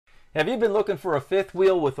Have you been looking for a fifth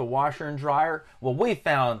wheel with a washer and dryer? Well, we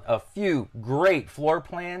found a few great floor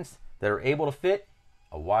plans that are able to fit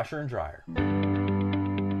a washer and dryer.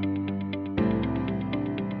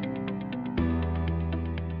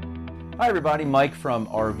 Hi everybody, Mike from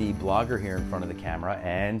RVBlogger here in front of the camera,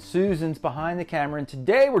 and Susan's behind the camera, and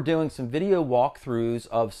today we're doing some video walkthroughs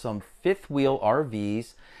of some fifth wheel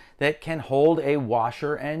RVs that can hold a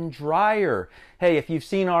washer and dryer. Hey, if you've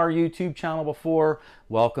seen our YouTube channel before,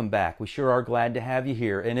 welcome back. We sure are glad to have you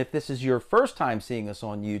here. And if this is your first time seeing us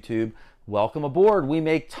on YouTube, welcome aboard. We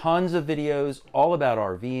make tons of videos all about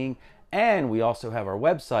RVing, and we also have our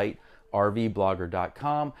website,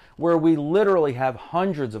 RVBlogger.com, where we literally have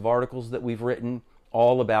hundreds of articles that we've written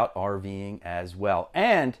all about RVing as well.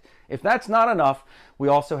 And if that's not enough, we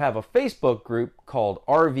also have a Facebook group called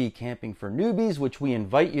RV Camping for Newbies, which we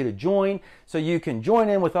invite you to join so you can join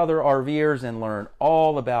in with other RVers and learn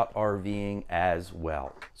all about RVing as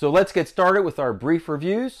well. So let's get started with our brief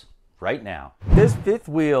reviews right now. This fifth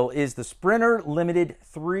wheel is the Sprinter Limited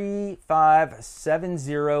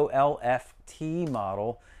 3570 LFT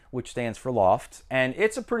model, which stands for loft, and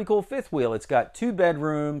it's a pretty cool fifth wheel. It's got 2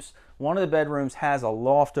 bedrooms. One of the bedrooms has a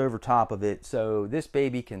loft over top of it, so this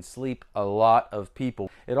baby can sleep a lot of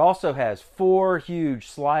people. It also has 4 huge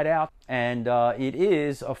slide outs, and it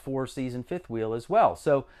is a 4-season fifth wheel as well.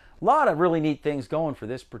 So a lot of really neat things going for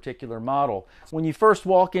this particular model. When you first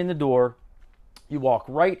walk in the door, you walk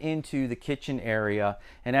right into the kitchen area,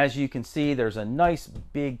 and as you can see, there's a nice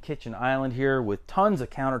big kitchen island here with tons of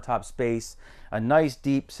countertop space, a nice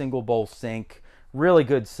deep single bowl sink, really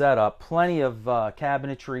good setup, plenty of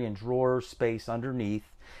cabinetry and drawer space underneath.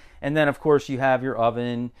 And then of course you have your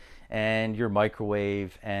oven and your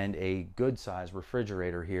microwave and a good size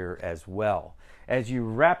refrigerator here as well. As you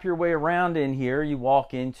wrap your way around in here, you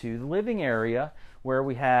walk into the living area where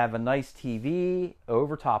we have a nice TV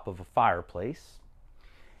over top of a fireplace.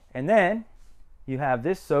 And then you have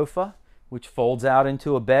this sofa, which folds out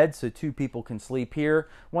into a bed so 2 people can sleep here.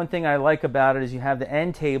 One thing I like about it is you have the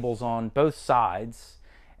end tables on both sides,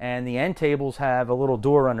 and the end tables have a little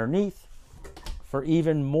door underneath for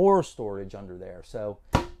even more storage under there. So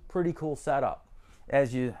pretty cool setup.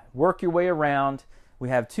 As you work your way around, we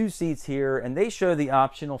have 2 seats here, and they show the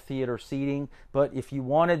optional theater seating, but if you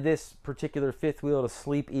wanted this particular fifth wheel to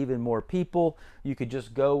sleep even more people, you could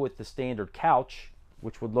just go with the standard couch,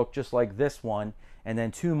 which would look just like this one, and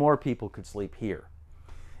then 2 more people could sleep here.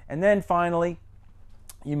 And then finally,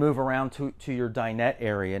 you move around to your dinette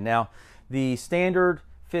area. Now, the standard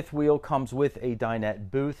fifth wheel comes with a dinette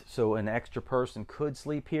booth, so an extra person could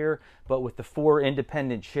sleep here, but with the 4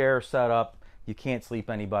 independent chair setup, you can't sleep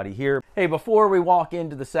anybody here. Hey, before we walk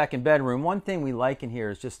into the second bedroom, one thing we like in here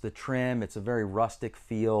is just the trim. It's a very rustic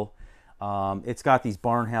feel. It's got these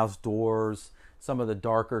barnhouse doors, some of the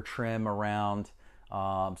darker trim around.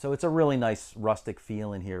 So it's a really nice rustic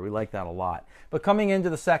feel in here. We like that a lot. But coming into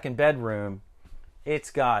the second bedroom,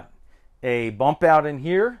 it's got a bump out in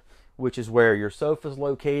here, which is where your sofa is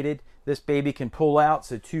located. This baby can pull out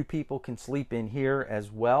so 2 people can sleep in here as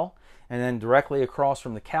well. And then directly across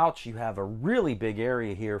from the couch, you have a really big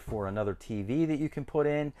area here for another TV that you can put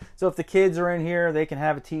in. So if the kids are in here, they can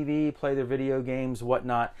have a TV, play their video games,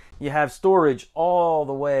 whatnot. You have storage all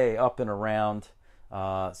the way up and around,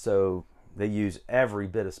 so they use every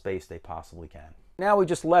bit of space they possibly can. Now we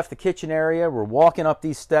just left the kitchen area. We're walking up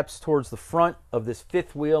these steps towards the front of this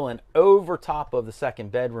fifth wheel, and over top of the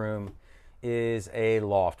second bedroom is a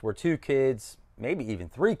loft where 2 kids, maybe even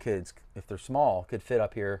 3 kids if they're small, could fit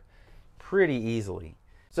up here pretty easily.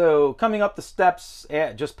 So coming up the steps,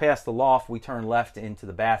 just past the loft, we turn left into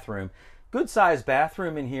the bathroom. Good sized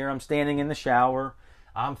bathroom in here. I'm standing in the shower.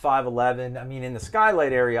 I'm 5'11". I mean, in the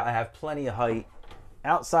skylight area, I have plenty of height.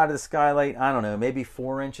 Outside of the skylight, I don't know, maybe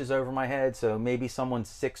 4 inches over my head, so maybe someone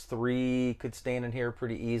 6'3" could stand in here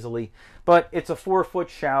pretty easily. But it's a 4-foot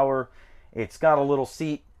shower. It's got a little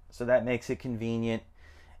seat, so that makes it convenient.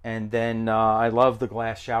 And then I love the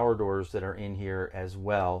glass shower doors that are in here as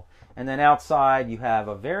well. And then outside, you have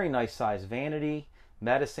a very nice size vanity,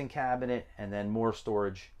 medicine cabinet, and then more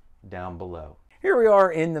storage down below. Here we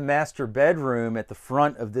are in the master bedroom at the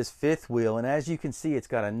front of this fifth wheel, and as you can see, it's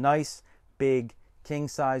got a nice big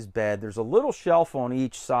king-size bed. There's a little shelf on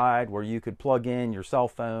each side where you could plug in your cell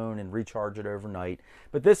phone and recharge it overnight.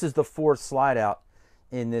 But this is the 4th slide out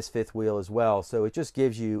in this fifth wheel as well, so it just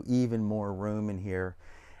gives you even more room in here.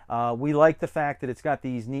 We like the fact that it's got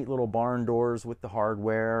these neat little barn doors with the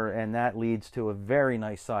hardware, and that leads to a very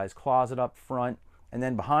nice size closet up front. And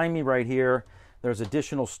then behind me right here, There's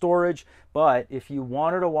additional storage, but if you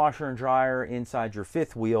wanted a washer and dryer inside your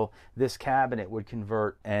fifth wheel, this cabinet would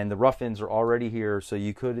convert, and the rough ends are already here, so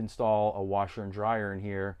you could install a washer and dryer in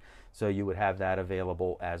here, so you would have that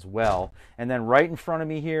available as well. And then right in front of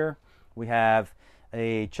me here, we have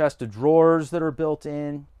a chest of drawers that are built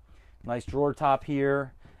in, nice drawer top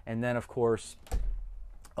here, and then of course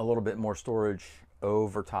a little bit more storage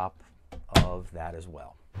over top of that as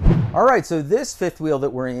well. All right, so this fifth wheel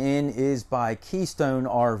that we're in is by Keystone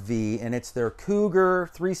RV, and it's their Cougar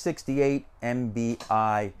 368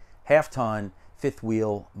 MBI half-ton fifth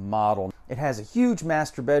wheel model. It has a huge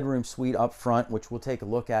master bedroom suite up front, which we'll take a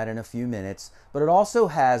look at in a few minutes, but it also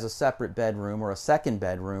has a separate bedroom, or a second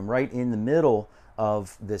bedroom, right in the middle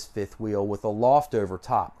of this fifth wheel with a loft over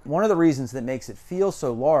top. One of the reasons that makes it feel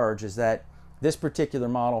so large is that this particular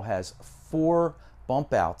model has 4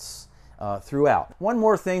 bump outs throughout. One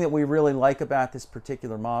more thing that we really like about this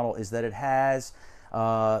particular model is that it has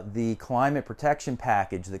the climate protection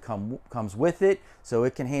package that comes with it, so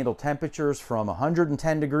it can handle temperatures from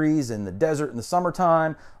 110 degrees in the desert in the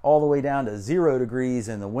summertime all the way down to 0 degrees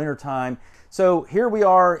in the wintertime. So here we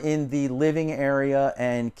are in the living area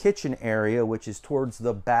and kitchen area, which is towards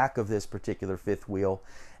the back of this particular fifth wheel.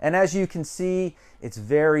 And as you can see, it's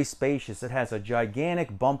very spacious. It has a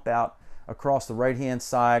gigantic bump out across the right hand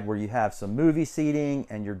side where you have some movie seating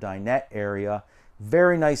and your dinette area.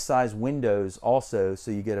 Very nice sized windows also,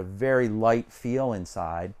 so you get a very light feel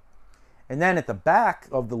inside. And then at the back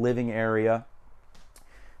of the living area,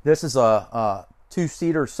 this is a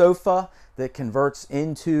 2-seater sofa that converts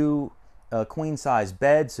into a queen size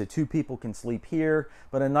bed, so 2 people can sleep here,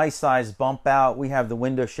 but a nice size bump out. We have the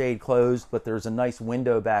window shade closed, but there's a nice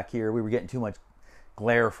window back here. We were getting too much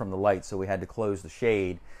glare from the light, so we had to close the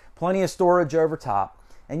shade. Plenty of storage over top.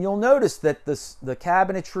 And you'll notice that the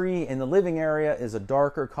cabinetry in the living area is a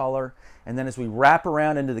darker color, and then as we wrap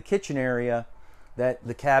around into the kitchen area, that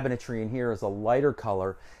the cabinetry in here is a lighter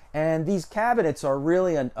color. And these cabinets are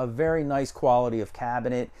really a very nice quality of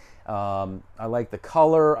cabinet. I like the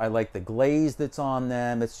color, I like the glaze that's on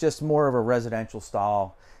them. It's just more of a residential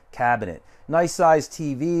style cabinet. Nice size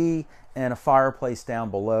TV and a fireplace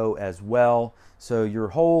down below as well. So your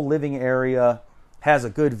whole living area has a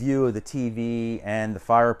good view of the TV and the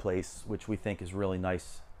fireplace, which we think is really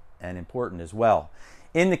nice and important as well.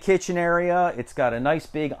 In the kitchen area, it's got a nice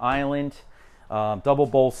big island, double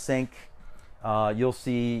bowl sink. You'll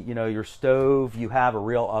see, you know, your stove. You have a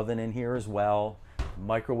real oven in here as well.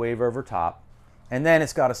 Microwave over top. And then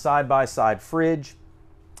it's got a side-by-side fridge.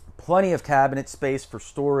 Plenty of cabinet space for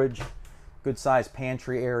storage. Good sized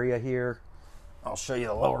pantry area here. I'll show you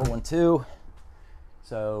the lower one too.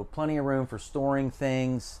 So plenty of room for storing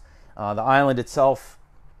things. The island itself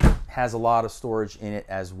has a lot of storage in it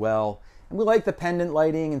as well. And we like the pendant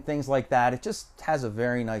lighting and things like that. It just has a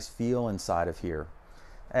very nice feel inside of here.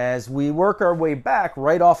 As we work our way back,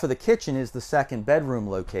 right off of the kitchen is the second bedroom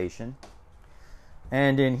location.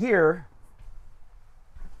 And in here,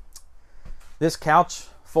 this couch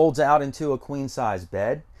folds out into a queen size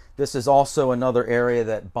bed. This is also another area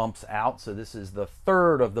that bumps out. So this is the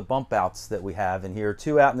third of the bump outs that we have in here.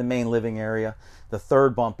 2 out in the main living area. The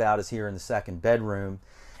third bump out is here in the second bedroom.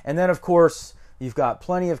 And then of course, you've got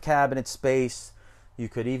plenty of cabinet space. You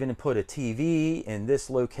could even put a TV in this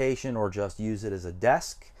location or just use it as a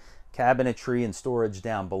desk. Cabinetry and storage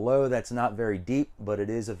down below. That's not very deep, but it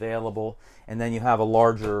is available. And then you have a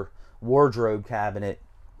larger wardrobe cabinet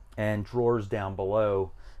and drawers down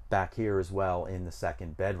below back here as well in the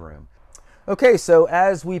second bedroom. Okay, so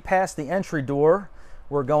as we pass the entry door,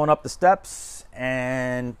 we're going up the steps,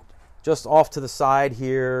 and just off to the side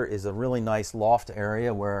here is a really nice loft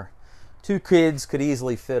area where 2 kids could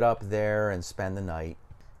easily fit up there and spend the night.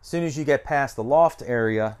 As soon as you get past the loft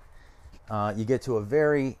area, you get to a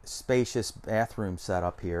very spacious bathroom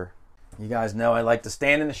setup here. You guys know I like to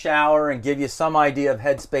stand in the shower and give you some idea of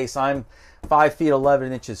headspace. I'm 5 feet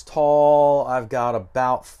 11 inches tall. I've got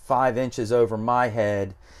about 5 inches over my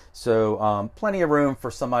head. So plenty of room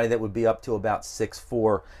for somebody that would be up to about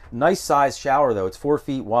 6'4". Nice size shower though. It's 4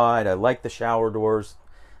 feet wide. I like the shower doors.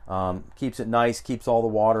 Keeps it nice, keeps all the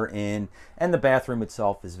water in. And the bathroom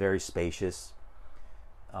itself is very spacious.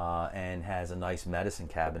 And has a nice medicine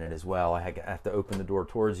cabinet as well. I have to open the door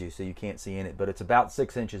towards you so you can't see in it, but it's about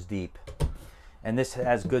 6 inches deep. And this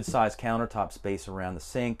has good sized countertop space around the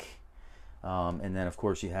sink. And then of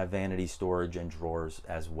course you have vanity storage and drawers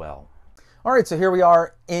as well. All right, so here we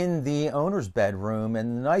are in the owner's bedroom,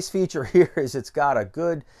 and the nice feature here is it's got a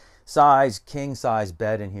good size king size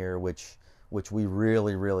bed in here, which we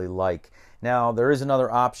really like. Now, there is another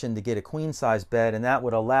option to get a queen size bed, and that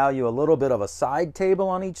would allow you a little bit of a side table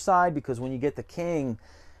on each side, because when you get the king,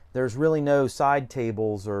 there's really no side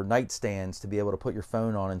tables or nightstands to be able to put your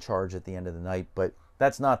phone on and charge at the end of the night, but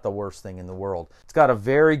that's not the worst thing in the world. It's got a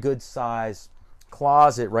very good size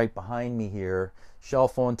closet right behind me here,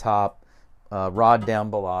 shelf on top, rod down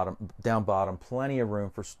bottom, plenty of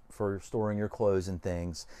room for storing your clothes and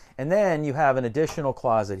things. And then you have an additional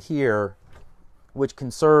closet here, which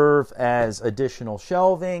can serve as additional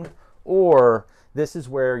shelving, or this is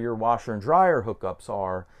where your washer and dryer hookups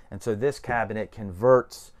are. And so this cabinet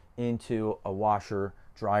converts into a washer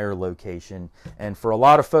dryer location. And for a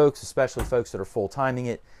lot of folks, especially folks that are full-timing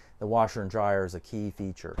it, the washer and dryer is a key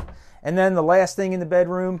feature. And then the last thing in the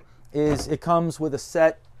bedroom is it comes with a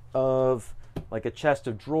set of like a chest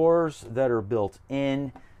of drawers that are built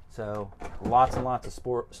in. So lots and lots of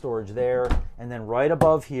storage there. And then right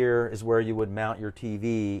above here is where you would mount your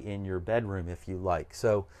TV in your bedroom if you like.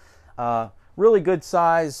 So really good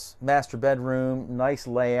size master bedroom, nice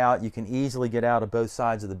layout. You can easily get out of both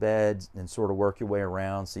sides of the bed and sort of work your way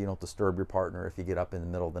around so you don't disturb your partner if you get up in the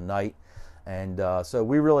middle of the night. And so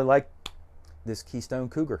we really like this Keystone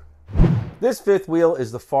Cougar. This fifth wheel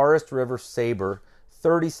is the Forest River Sabre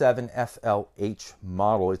 37 FLH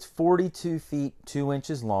model. It's 42 feet 2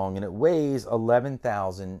 inches long, and it weighs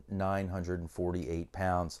 11,948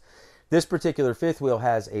 pounds. This particular fifth wheel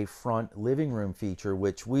has a front living room feature,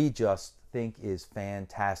 which we just think is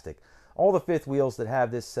fantastic. All the fifth wheels that have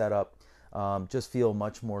this setup just feel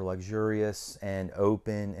much more luxurious and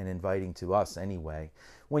open and inviting to us anyway.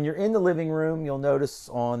 When you're in the living room, you'll notice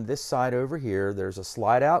on this side over here, there's a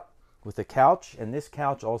slide out with a couch, and this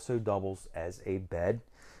couch also doubles as a bed.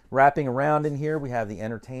 Wrapping around in here, we have the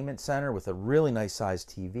entertainment center with a really nice sized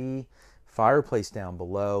TV, fireplace down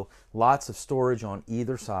below, lots of storage on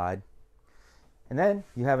either side. And then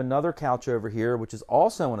you have another couch over here, which is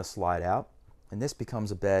also in a slide out, and this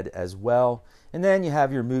becomes a bed as well. And then you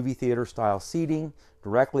have your movie theater style seating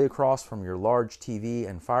directly across from your large TV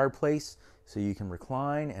and fireplace, so you can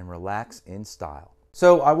recline and relax in style.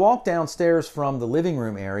 So I walked downstairs from the living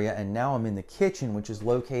room area, and now I'm in the kitchen, which is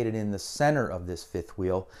located in the center of this fifth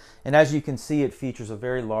wheel. And as you can see, it features a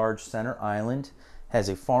very large center island, has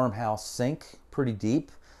a farmhouse sink, pretty deep,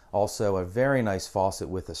 also a very nice faucet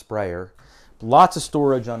with a sprayer. Lots of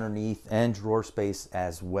storage underneath and drawer space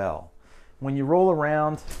as well. When you roll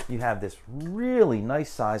around, you have this really nice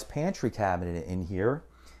sized pantry cabinet in here.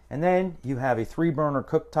 And then you have a 3-burner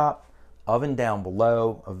cooktop, oven down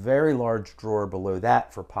below, a very large drawer below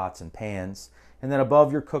that for pots and pans. And then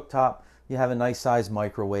above your cooktop, you have a nice sized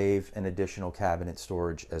microwave and additional cabinet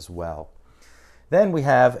storage as well. Then we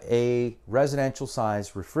have a residential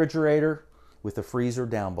size refrigerator with a freezer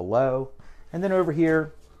down below. And then over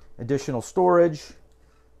here, additional storage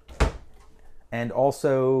and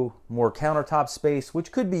also more countertop space,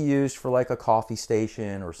 which could be used for like a coffee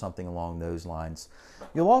station or something along those lines.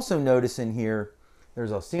 You'll also notice in here,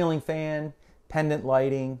 there's a ceiling fan, pendant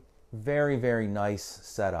lighting, very, very nice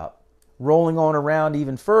setup. Rolling on around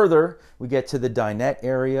even further, we get to the dinette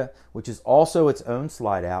area, which is also its own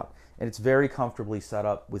slide out, and it's very comfortably set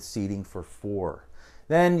up with seating for 4.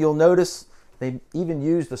 Then you'll notice they even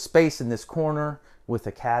used the space in this corner with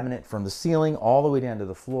a cabinet from the ceiling all the way down to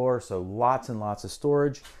the floor, so lots and lots of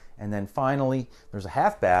storage. And then finally, there's a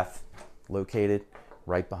half bath located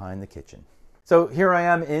right behind the kitchen. So here I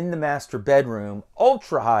am in the master bedroom,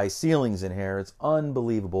 ultra high ceilings in here, it's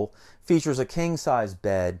unbelievable. Features a king size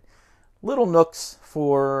bed, little nooks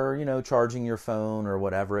for, you know, charging your phone or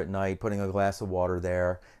whatever at night, putting a glass of water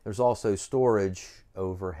there. There's also storage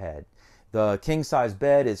overhead. The king size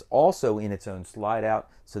bed is also in its own slide out,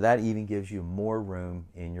 so that even gives you more room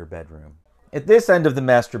in your bedroom. At this end of the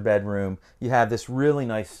master bedroom, you have this really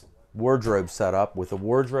nice wardrobe set up with a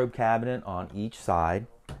wardrobe cabinet on each side.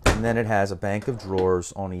 And then it has a bank of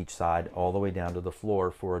drawers on each side all the way down to the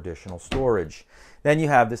floor for additional storage. Then you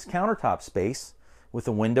have this countertop space with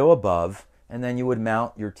a window above, and then you would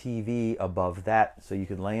mount your TV above that so you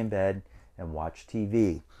could lay in bed and watch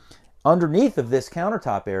TV. Underneath of this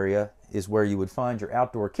countertop area is where you would find your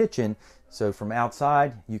outdoor kitchen, so from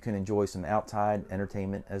outside you can enjoy some outside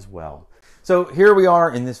entertainment as well. So here we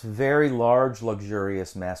are in this very large,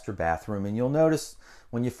 luxurious master bathroom, and you'll notice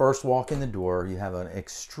when you first walk in the door, you have an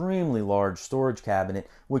extremely large storage cabinet,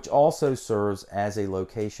 which also serves as a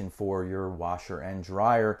location for your washer and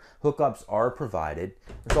dryer. Hookups are provided.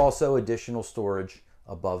 There's also additional storage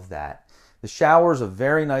above that. The shower's a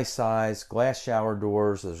very nice size, glass shower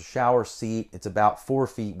doors. There's a shower seat. It's about 4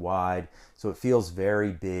 feet wide, so it feels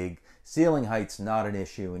very big. Ceiling height's not an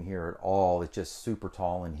issue in here at all. It's just super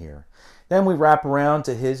tall in here. Then we wrap around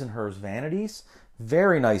to his and hers vanities.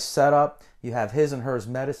 Very nice setup. You have his and hers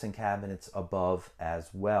medicine cabinets above as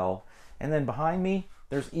well. And then behind me,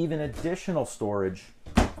 there's even additional storage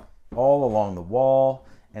all along the wall.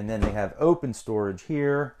 And then they have open storage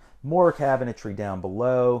here, more cabinetry down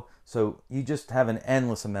below. So you just have an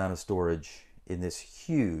endless amount of storage in this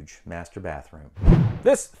huge master bathroom.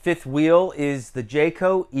 This fifth wheel is the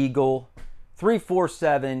Jayco Eagle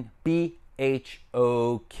 347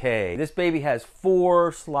 BHOK. This baby has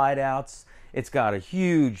 4 slide outs. It's got a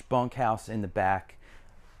huge bunkhouse in the back,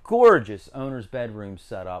 gorgeous owner's bedroom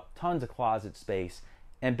setup, tons of closet space,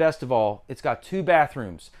 and best of all, it's got 2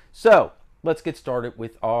 bathrooms. So let's get started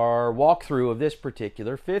with our walkthrough of this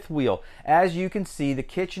particular fifth wheel. As you can see, the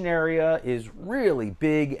kitchen area is really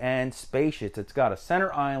big and spacious. It's got a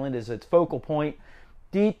center island as its focal point,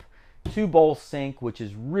 deep 2-bowl sink, which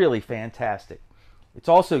is really fantastic. It's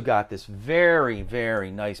also got this very,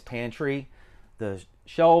 very nice pantry. The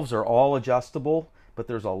shelves are all adjustable, but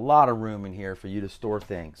there's a lot of room in here for you to store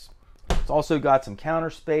things. It's also got some counter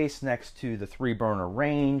space next to the 3-burner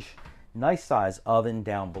range, nice size oven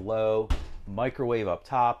down below, microwave up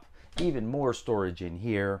top, even more storage in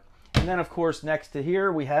here. And then of course next to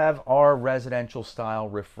here we have our residential style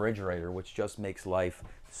refrigerator, which just makes life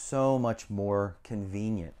so much more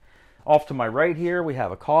convenient. Off to my right here we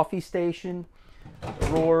have a coffee station,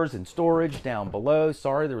 drawers and storage down below.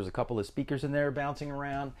 Sorry, there was a couple of speakers in there bouncing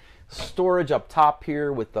around. Storage up top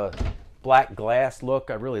here with the black glass look.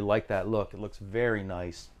 I really like that look. It looks very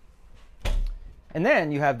nice. And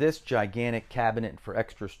then you have this gigantic cabinet for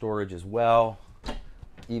extra storage as well.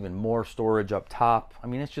 Even more storage up top. I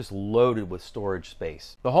mean, it's just loaded with storage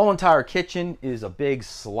space. The whole entire kitchen is a big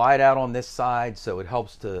slide out on this side, so it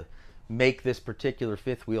helps to make this particular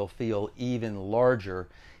fifth wheel feel even larger.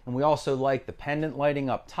 And we also like the pendant lighting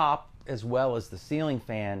up top as well as the ceiling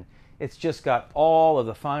fan. It's just got all of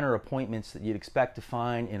the finer appointments that you'd expect to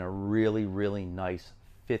find in a really, really nice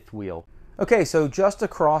fifth wheel. Okay, so just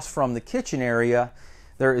across from the kitchen area,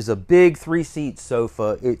 there is a big 3-seat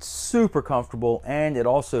sofa. It's super comfortable, and it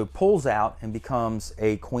also pulls out and becomes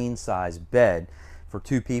a queen-size bed for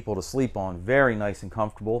 2 people to sleep on. Very nice and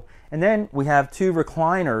comfortable. And then we have 2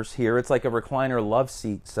 recliners here. It's like a recliner love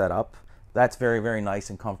seat setup. That's very, very nice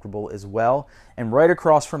and comfortable as well. And right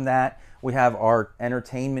across from that, we have our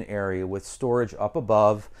entertainment area with storage up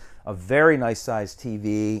above, a very nice sized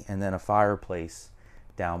TV, and then a fireplace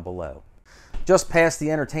down below. Just past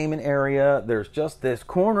the entertainment area, there's just this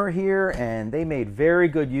corner here, and they made very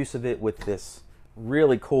good use of it with this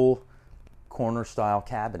really cool corner style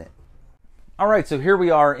cabinet. All right, so here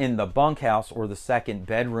we are in the bunkhouse, or the second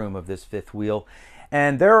bedroom of this fifth wheel,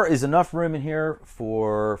 and there is enough room in here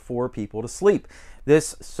for 4 people to sleep.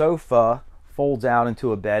 This sofa folds out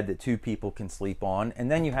into a bed that 2 people can sleep on,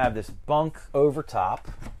 and then you have this bunk over top.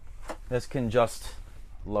 This can just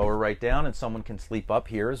lower right down, and someone can sleep up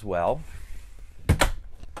here as well.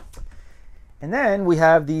 And then we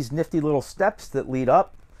have these nifty little steps that lead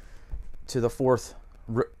up to the 4th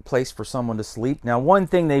place for someone to sleep. Now, one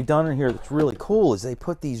thing they've done in here that's really cool is they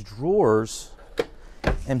put these drawers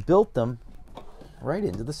and built them right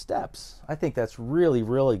into the steps. I think that's really,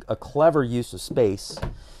 really a clever use of space.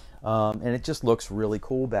 And it just looks really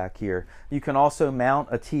cool back here. You can also mount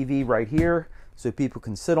a TV right here so people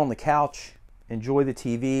can sit on the couch, enjoy the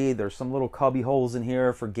TV. There's some little cubby holes in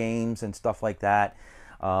here for games and stuff like that.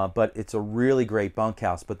 But it's a really great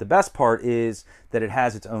bunkhouse. But the best part is that it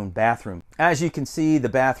has its own bathroom. As you can see, the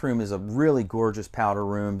bathroom is a really gorgeous powder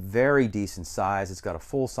room, very decent size. It's got a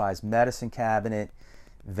full-size medicine cabinet,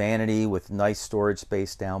 vanity with nice storage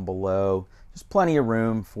space down below. Just plenty of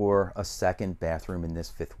room for a second bathroom in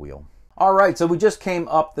this fifth wheel. All right, so we just came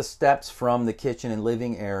up the steps from the kitchen and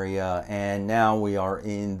living area, and now we are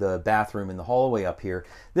in the bathroom in the hallway up here.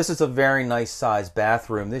 This is a very nice sized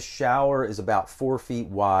bathroom. This shower is about 4 feet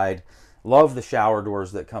wide. Love the shower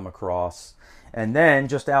doors that come across. And then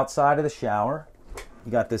just outside of the shower,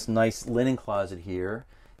 you got this nice linen closet here.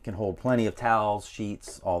 It can hold plenty of towels,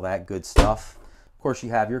 sheets, all that good stuff. Of course,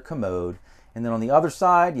 you have your commode. And then on the other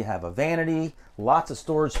side, you have a vanity, lots of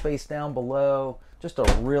storage space down below. Just a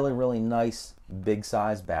really, really nice, big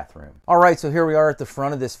size bathroom. All right, so here we are at the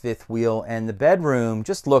front of this fifth wheel, and the bedroom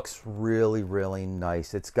just looks really, really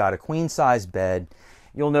nice. It's got a queen size bed.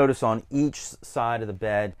 You'll notice on each side of the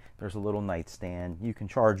bed, there's a little nightstand. You can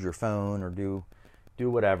charge your phone or do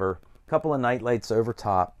whatever. A couple of night lights over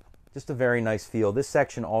top. Just a very nice feel. This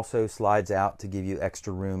section also slides out to give you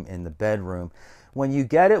extra room in the bedroom. When you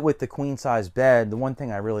get it with the queen size bed, the one thing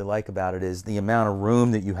I really like about it is the amount of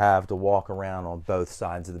room that you have to walk around on both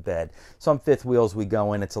sides of the bed. Some fifth wheels we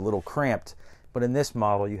go in, it's a little cramped, but in this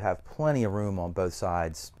model you have plenty of room on both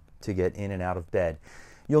sides to get in and out of bed.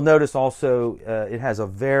 You'll notice also it has a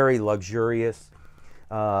very luxurious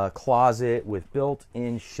closet with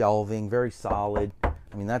built-in shelving, very solid.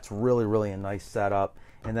 I mean, that's really a nice setup.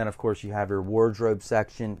 And then of course you have your wardrobe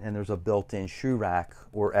section, and there's a built-in shoe rack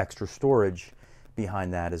or extra storage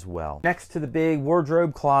behind that as well. Next to the big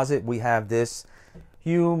wardrobe closet, we have this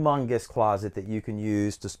humongous closet that you can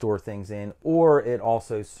use to store things in, or it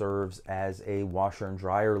also serves as a washer and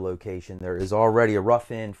dryer location. There is already a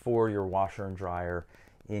rough in for your washer and dryer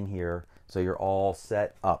in here, so you're all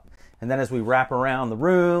set up. And then as we wrap around the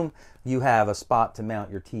room, you have a spot to mount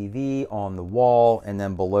your TV on the wall, and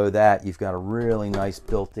then below that you've got a really nice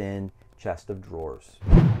built-in chest of drawers.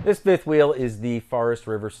 This fifth wheel is the Forest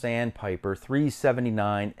River Sandpiper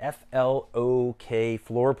 379 FLOK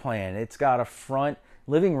floor plan. It's got a front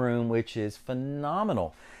living room which is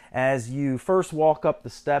phenomenal. As you first walk up the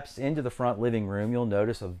steps into the front living room, you'll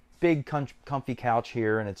notice a big comfy couch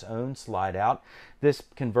here and its own slide out. This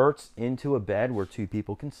converts into a bed where two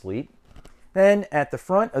people can sleep. Then at the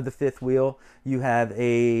front of the fifth wheel, you have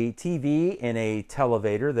a TV and a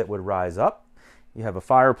televator that would rise up. You have a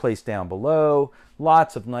fireplace down below,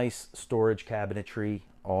 lots of nice storage cabinetry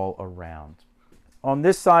all around. On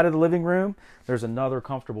this side of the living room, there's another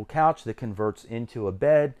comfortable couch that converts into a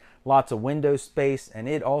bed, lots of window space, and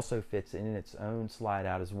it also fits in its own slide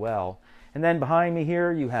out as well. And then behind me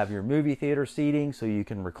here, you have your movie theater seating so you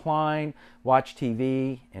can recline, watch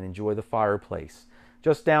TV, and enjoy the fireplace.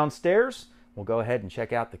 Just downstairs, we'll go ahead and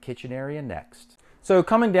check out the kitchen area next. So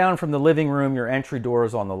coming down from the living room, your entry door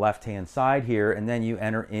is on the left-hand side here, and then you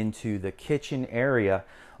enter into the kitchen area.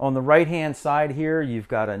 On the right-hand side here, you've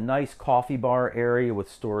got a nice coffee bar area with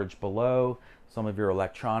storage below. Some of your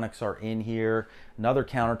electronics are in here, another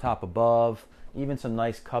countertop above, even some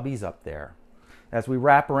nice cubbies up there. As we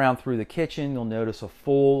wrap around through the kitchen, you'll notice a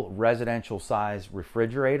full residential size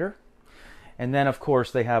refrigerator. And then of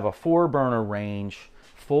course they have a 4-burner range,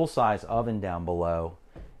 full-size oven down below.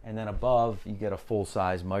 And then above you get a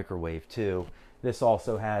full-size microwave too. This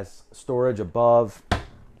also has storage above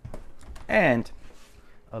and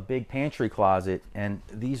a big pantry closet, and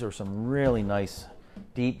these are some really nice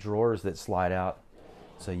deep drawers that slide out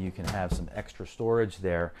so you can have some extra storage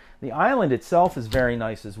there. The island itself is very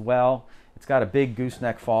nice as well. It's got a big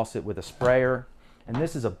gooseneck faucet with a sprayer, and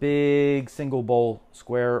this is a big single bowl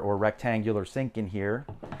square or rectangular sink in here.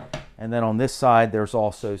 And then on this side there's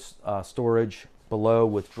also storage below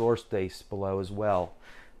with drawer space below as well.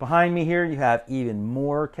 Behind me here you have even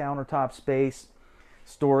more countertop space,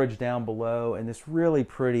 storage down below, and this really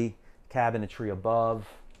pretty cabinetry above.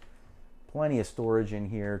 Plenty of storage in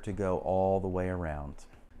here to go all the way around.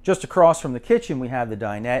 Just across from the kitchen we have the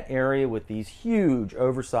dinette area with these huge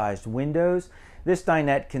oversized windows. This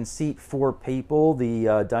dinette can seat 4 people. The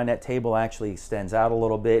dinette table actually extends out a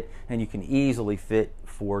little bit, and you can easily fit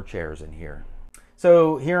 4 chairs in here.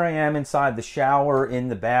 So here I am inside the shower in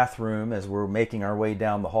the bathroom as we're making our way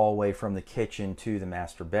down the hallway from the kitchen to the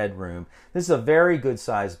master bedroom. This is a very good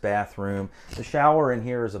sized bathroom. The shower in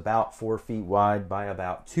here is about 4 feet wide by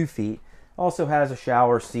about 2 feet. Also has a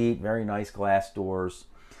shower seat, very nice glass doors.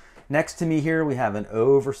 Next to me here we have an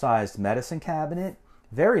oversized medicine cabinet,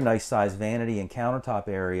 very nice sized vanity and countertop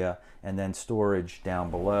area, and then storage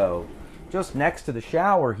down below. Just next to the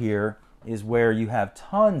shower here is where you have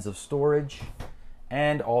tons of storage.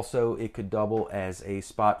 And also it could double as a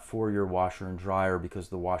spot for your washer and dryer because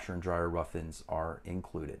the washer and dryer rough-ins are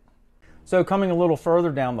included. So coming a little further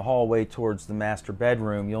down the hallway towards the master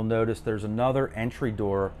bedroom, you'll notice there's another entry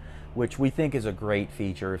door, which we think is a great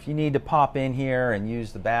feature. If you need to pop in here and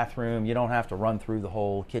use the bathroom, you don't have to run through the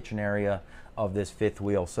whole kitchen area of this fifth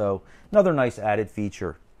wheel. So another nice added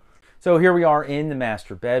feature. So here we are in the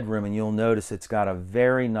master bedroom, and you'll notice it's got a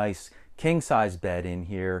very nice king-size bed in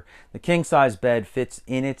here. The king-size bed fits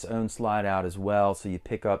in its own slide out as well, so you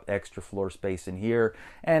pick up extra floor space in here,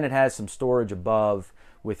 and it has some storage above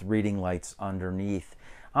with reading lights underneath.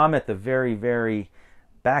 I'm at the very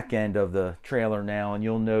back end of the trailer now, and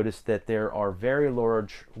you'll notice that there are very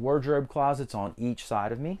large wardrobe closets on each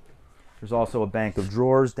side of me. There's also a bank of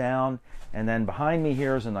drawers down, and then behind me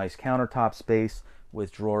here is a nice countertop space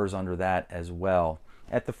with drawers under that as well.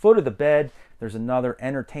 At the foot of the bed, there's another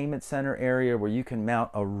entertainment center area where you can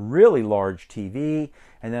mount a really large TV,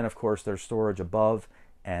 and then of course there's storage above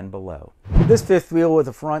and below. This fifth wheel with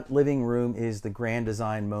a front living room is the Grand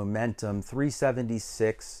Design Momentum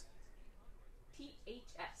 376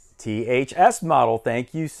 THS model.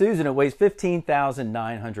 Thank you, Susan. It weighs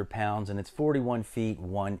 15,900 pounds and it's 41 feet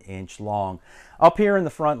 1 inch long. Up here in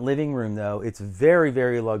the front living room, though, it's very,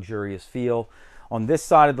 very luxurious feel. On this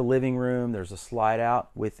side of the living room, there's a slide out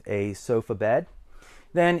with a sofa bed.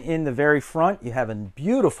 Then in the very front, you have a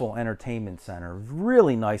beautiful entertainment center,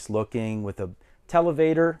 really nice looking, with a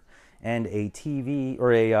televator and a TV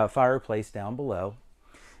or a fireplace down below.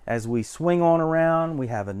 As we swing on around, we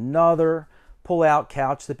have another pull-out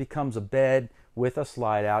couch that becomes a bed with a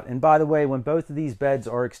slide out. And by the way, when both of these beds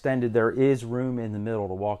are extended, there is room in the middle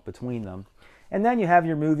to walk between them. And then you have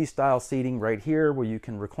your movie style seating right here where you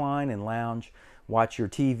can recline and lounge, watch your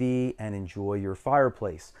TV, and enjoy your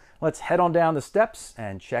fireplace. Let's head on down the steps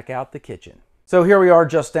and check out the kitchen. So here we are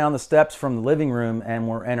just down the steps from the living room and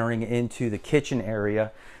we're entering into the kitchen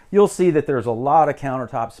area. You'll see that there's a lot of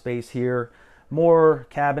countertop space here. More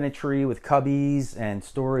cabinetry with cubbies and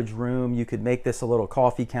storage room. You could make this a little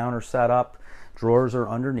coffee counter setup. Drawers are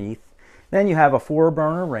underneath. Then you have a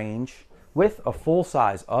 4-burner range with a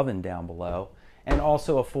full-size oven down below and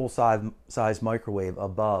also a full-size microwave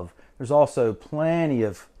above. There's also plenty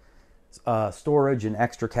of storage and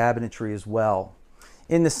extra cabinetry as well.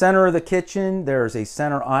 In the center of the kitchen, there's a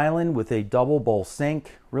center island with a double bowl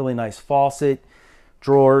sink, really nice faucet,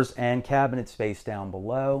 drawers, and cabinet space down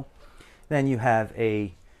below. Then you have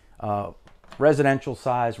a residential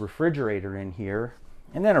size refrigerator in here,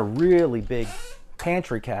 and then a really big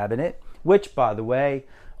pantry cabinet, which, by the way,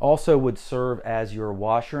 also would serve as your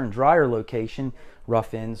washer and dryer location.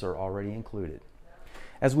 Rough ends are already included.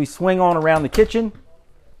 As we swing on around the kitchen,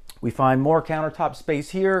 we find more countertop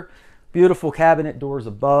space here, beautiful cabinet doors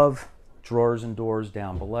above, drawers and doors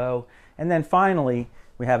down below, and then finally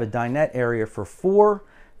we have a dinette area for 4.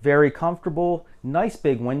 Very comfortable, nice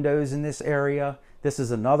big windows in this area. This is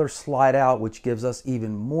another slide out which gives us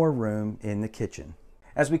even more room in the kitchen.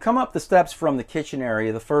 As we come up the steps from the kitchen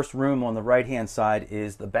area, the first room on the right hand side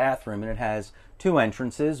is the bathroom, and it has 2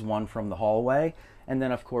 entrances, one from the hallway and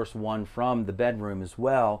then of course one from the bedroom as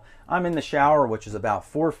well. I'm in the shower, which is about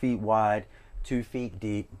 4 feet wide, 2 feet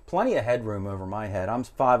deep, plenty of headroom over my head. I'm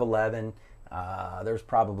 5'11". There's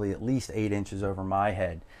probably at least 8 inches over my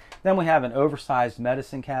head. Then we have an oversized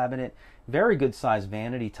medicine cabinet, very good sized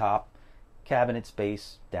vanity top, cabinet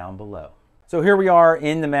space down below. So here we are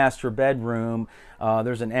in the master bedroom.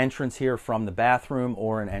 There's an entrance here from the bathroom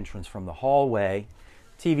or an entrance from the hallway.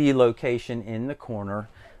 TV location in the corner.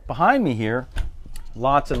 Behind me here,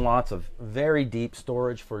 lots and lots of very deep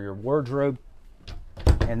storage for your wardrobe.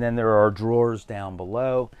 And then there are drawers down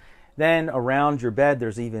below. Then around your bed,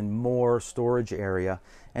 there's even more storage area.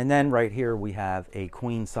 And then right here, we have a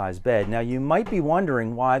queen size bed. Now you might be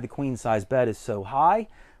wondering why the queen size bed is so high.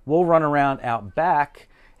 We'll run around out back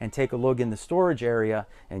and take a look in the storage area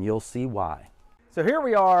and you'll see why. So here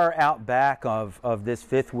we are out back of this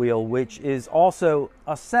fifth wheel, which is also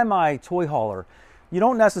a semi toy hauler. You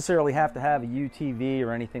don't necessarily have to have a UTV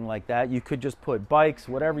or anything like that. You could just put bikes,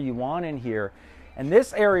 whatever you want in here. And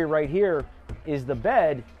this area right here is the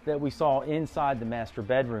bed that we saw inside the master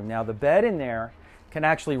bedroom. Now the bed in there can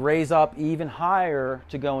actually raise up even higher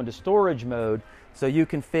to go into storage mode, so you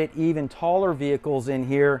can fit even taller vehicles in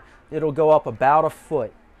here. It'll go up about 1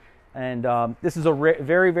 foot. And this is a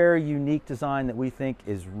very, very unique design that we think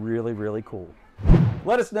is really, really cool.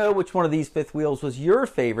 Let us know which one of these fifth wheels was your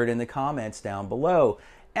favorite in the comments down below.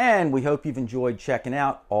 And we hope you've enjoyed checking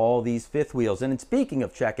out all these fifth wheels. And speaking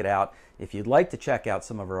of check it out, if you'd like to check out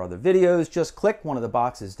some of our other videos, just click one of the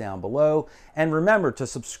boxes down below. And remember to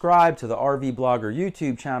subscribe to the RVBlogger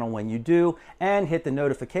YouTube channel when you do, and hit the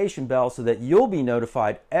notification bell so that you'll be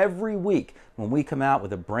notified every week when we come out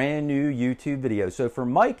with a brand new YouTube video. So for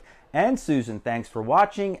Mike and Susan, thanks for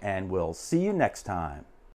watching, and we'll see you next time.